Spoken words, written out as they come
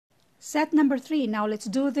Set number 3. Now let's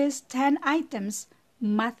do this 10 items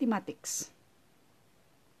mathematics.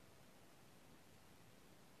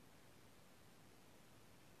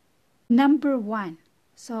 Number 1.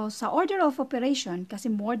 So, sa order of operation, kasi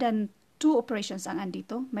more than 2 operations ang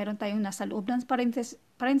andito, mayroon tayong nasa loob ng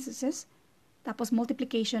parenthesis, tapos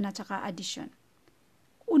multiplication at saka addition.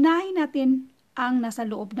 Unahin natin ang nasa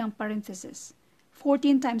loob ng parenthesis.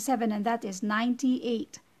 14 times 7 and that is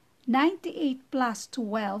 98. 98 plus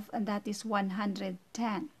 12 and that is 110.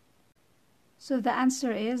 So the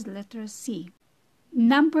answer is letter C.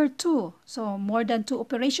 Number 2. So more than 2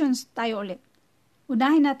 operations tayo ulit.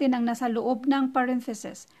 Unahin natin ang nasa loob ng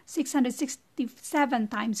parenthesis. 667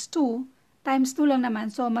 times 2. Times 2 lang naman.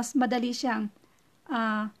 So mas madali siyang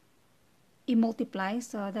i-multiply.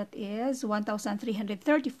 So that is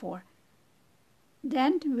 1,334.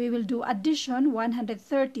 Then we will do addition,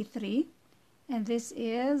 133. And this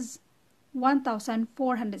is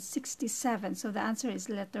 1,467. So the answer is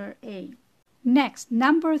letter A. Next,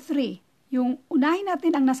 number 3. Yung unahin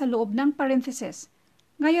natin ang nasa loob ng parenthesis.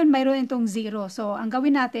 Ngayon, mayroon itong 0. So, ang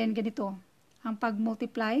gawin natin, ganito. Ang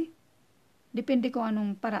pag-multiply, depende kung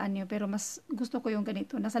anong paraan nyo. Pero mas gusto ko yung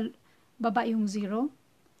ganito. Nasa baba yung 0.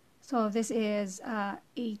 So, this is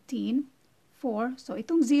 18, 4. So,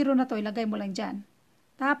 itong 0 na to, ilagay mo lang dyan.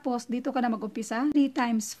 Tapos, dito ka na mag-umpisa. 3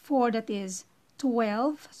 times 4, that is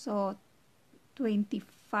 12. So,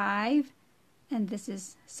 25. And this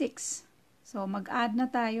is 6. So, mag-add na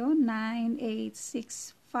tayo. 9, 8,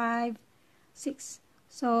 6, 5, 6.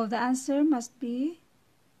 So, the answer must be,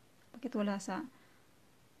 bakit wala sa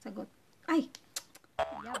sagot? Ay!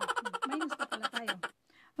 Minus pa pala tayo.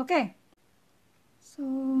 Okay.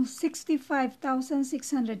 So,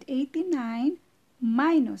 65,689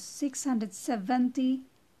 minus 678.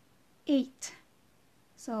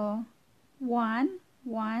 So, 1,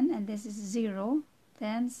 1, and this is 0,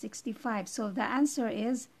 then 65. So, the answer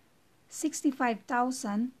is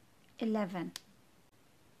 65,011.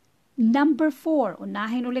 Number 4,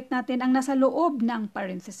 unahin ulit natin ang nasa loob ng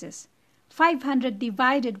parenthesis. 500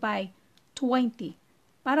 divided by 20.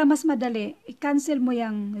 Para mas madali, i-cancel mo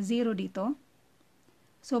yung 0 dito.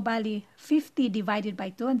 So, bali, 50 divided by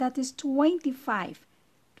 2, and that is 25.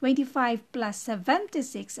 25 plus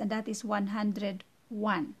 76, and that is 101.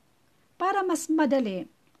 Para mas madali,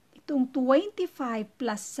 itong 25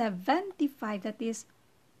 plus 75, that is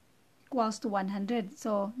equals to 100.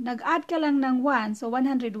 So, nag-add ka lang ng 1, so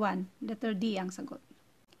 101. Letter D ang sagot.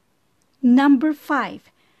 Number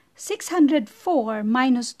 5. 604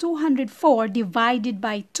 minus 204 divided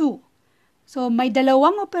by 2. So, may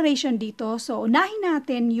dalawang operation dito. So, unahin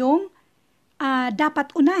natin yung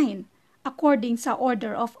dapat unahin according sa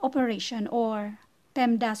order of operation or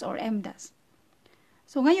PEMDAS or MDAS.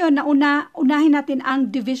 So, ngayon, unahin natin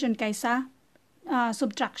ang division kaysa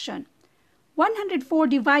subtraction.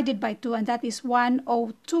 104 divided by 2 and that is 102.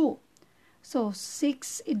 So,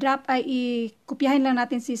 i-kopyahin lang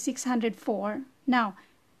natin si 604. Now,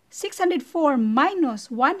 604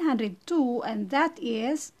 minus 102 and that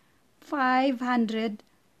is 502.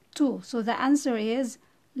 So, the answer is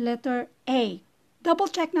letter A.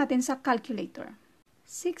 Double check natin sa calculator.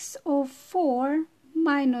 604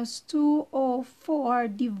 minus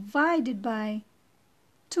 204 divided by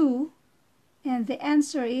 2 and the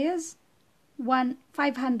answer is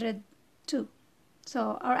 502.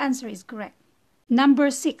 So, our answer is correct.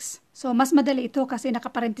 Number 6. So, mas madali ito kasi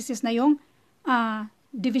nakaparenthesis na yung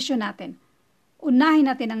division natin. Unahin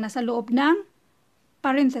natin ang nasa loob ng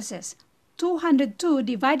parenthesis. 202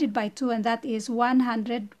 divided by 2 and that is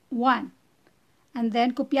 101. And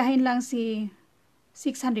then, kopyahin lang si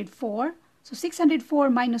 604. So,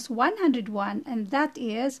 604 minus 101 and that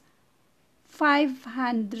is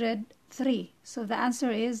 503. So, the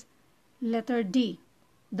answer is letter D.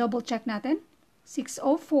 Double check natin.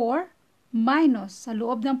 604 minus, sa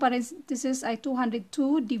loob ng parenthesis ay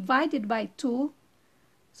 202 divided by 2.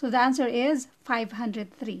 So the answer is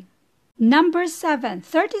 503. Number 7.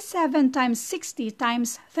 37 times 60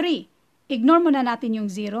 times 3. Ignore muna natin yung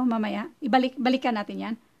 0 mamaya. Balikan natin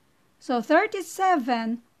yan. So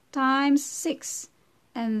 37 times 6.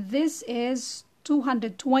 And this is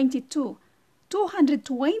 222. 222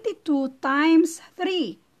 times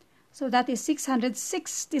 3. So, that is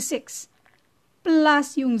 666.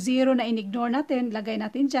 Plus yung 0 na in-ignore natin, lagay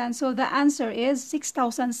natin dyan. So, the answer is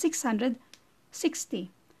 6,660.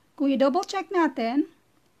 Kung i-double check natin,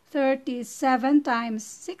 37 times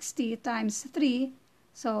 60 times 3,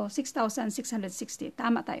 so 6,660.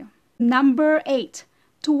 Tama tayo. Number 8.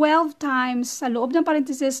 12 times, sa loob ng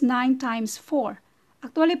parenthesis, 9 times 4.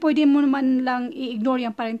 Actually, pwede mo naman lang i-ignore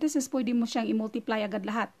yung parenthesis, pwede mo siyang i-multiply agad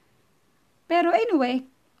lahat. Pero anyway,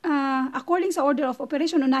 according sa order of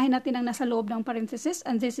operation, unahin natin ang nasa loob ng parenthesis,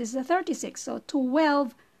 and this is the 36. So,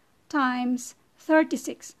 12 times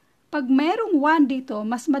 36. Pag mayroong 1 dito,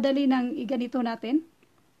 mas madali nang iganito natin,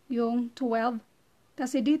 yung 12.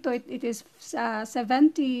 Kasi dito, it is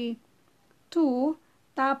 72,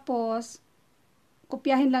 tapos,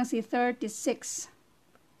 kopyahin lang si 36.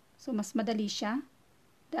 So, mas madali siya.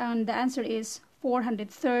 And the answer is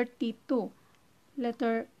 432.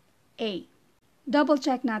 Letter A. Double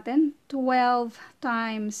check natin. 12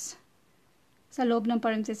 times sa loob ng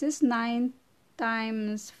parenthesis, 9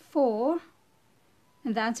 times 4.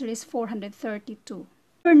 And the answer is 432.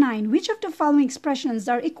 Number 9. Which of the following expressions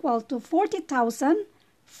are equal to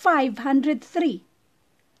 40,503?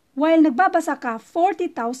 While nagbabasa ka,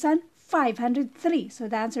 40,503. So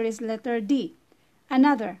the answer is letter D.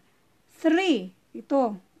 Another. 3.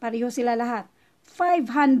 Ito, pareho sila lahat.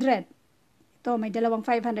 500. Ito, may dalawang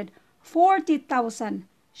 500. 40,000.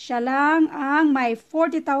 Siya lang ang may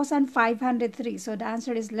 40,503. So the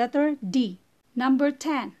answer is letter D. Number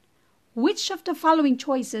 10. Which of the following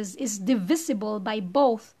choices is divisible by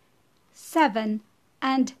both 7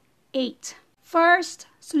 and 8?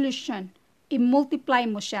 First solution, i-multiply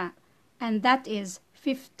mo siya. And that is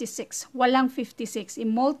 56. Walang 56.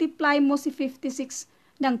 I-multiply mo si 56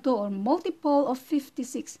 ng 2 or multiple of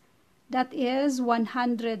 56. That is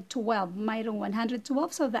 112. Mayroong 112,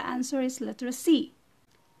 so the answer is letter C.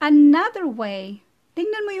 Another way,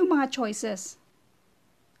 tingnan mo yung mga choices.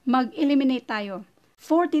 Mag-eliminate tayo.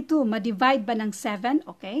 42, ma-divide ba ng 7?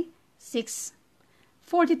 Okay. 6.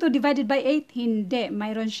 42 divided by 8? Hindi.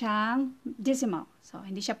 Mayroon siyang decimal. So,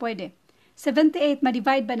 hindi siya pwede. 78,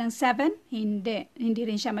 ma-divide ba ng 7? Hindi. Hindi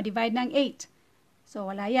rin siya ma-divide ng 8. So,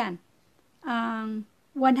 wala yan.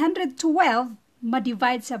 112,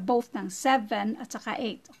 ma-divide sa both ng 7 at saka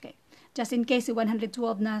 8. Okay. Just in case, 112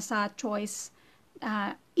 na sa choice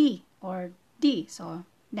E or D. So,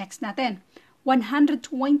 next natin.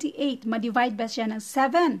 128, ma-divide ba siya ng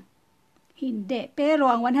 7? Hindi. Pero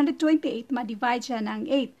ang 128, ma-divide siya ng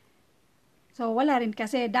 8. So, wala rin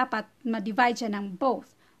kasi dapat ma-divide siya ng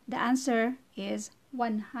both. The answer is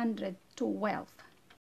 112.